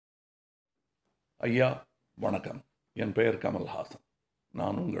ஐயா வணக்கம். என் பெயர் கமல் ஹாசன்.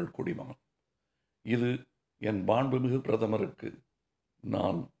 நான் உங்கள் குடிமகன். இது என் மாண்புமிகு பிரதமருக்கு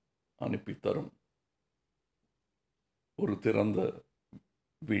நான் அனுப்பித்தரும் ஒரு திறந்த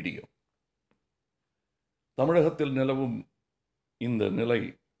வீடியோ. தமிழகத்தில் நிலவும் இந்த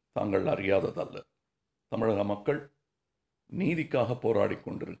நிலை தாங்கள் அறியாததல்ல. தமிழக மக்கள் நீதிக்காக போராடி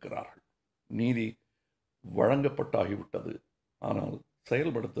கொண்டிருக்கிறார்கள். நீதி வழங்கப்பட்டாகிவிட்டது. ஆனால்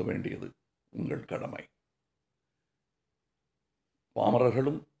செயல்படுத்த வேண்டியது உங்கள் கடமை.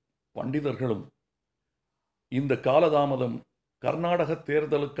 பாமரர்களும் பண்டிதர்களும் இந்த காலதாமதம் கர்நாடக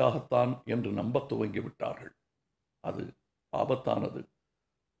தேர்தலுக்காகத்தான் என்று நம்பத் துவங்கிவிட்டார்கள். அது ஆபத்தானது,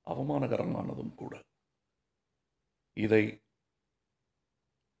 அவமானகரமானதும் கூட. இதை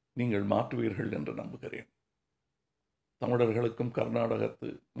நீங்கள் மாற்றுவீர்கள் என்று நம்புகிறேன். தமிழர்களுக்கும்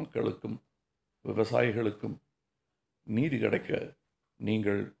கர்நாடகத்து மக்களுக்கும் விவசாயிகளுக்கும் நீதி கிடைக்க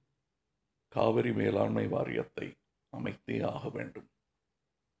நீங்கள் காவிரி மேலாண்மை வாரியத்தை அமைத்தே ஆக வேண்டும்.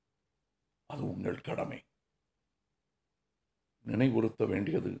 அது உங்கள் கடமை. நினைவுறுத்த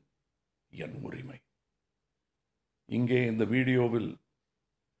வேண்டியது என் உரிமை. இங்கே இந்த வீடியோவில்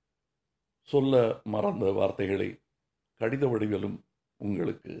சொல்ல மறந்த வார்த்தைகளை கடித வடிவிலும்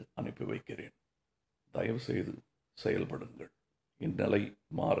உங்களுக்கு அனுப்பி வைக்கிறேன். தயவு செய்து செயல்படுங்கள். இந்நிலை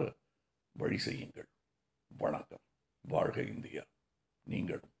மாற வழி செய்யுங்கள். வணக்கம். வாழ்க இந்தியா.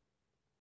 நீங்களும்.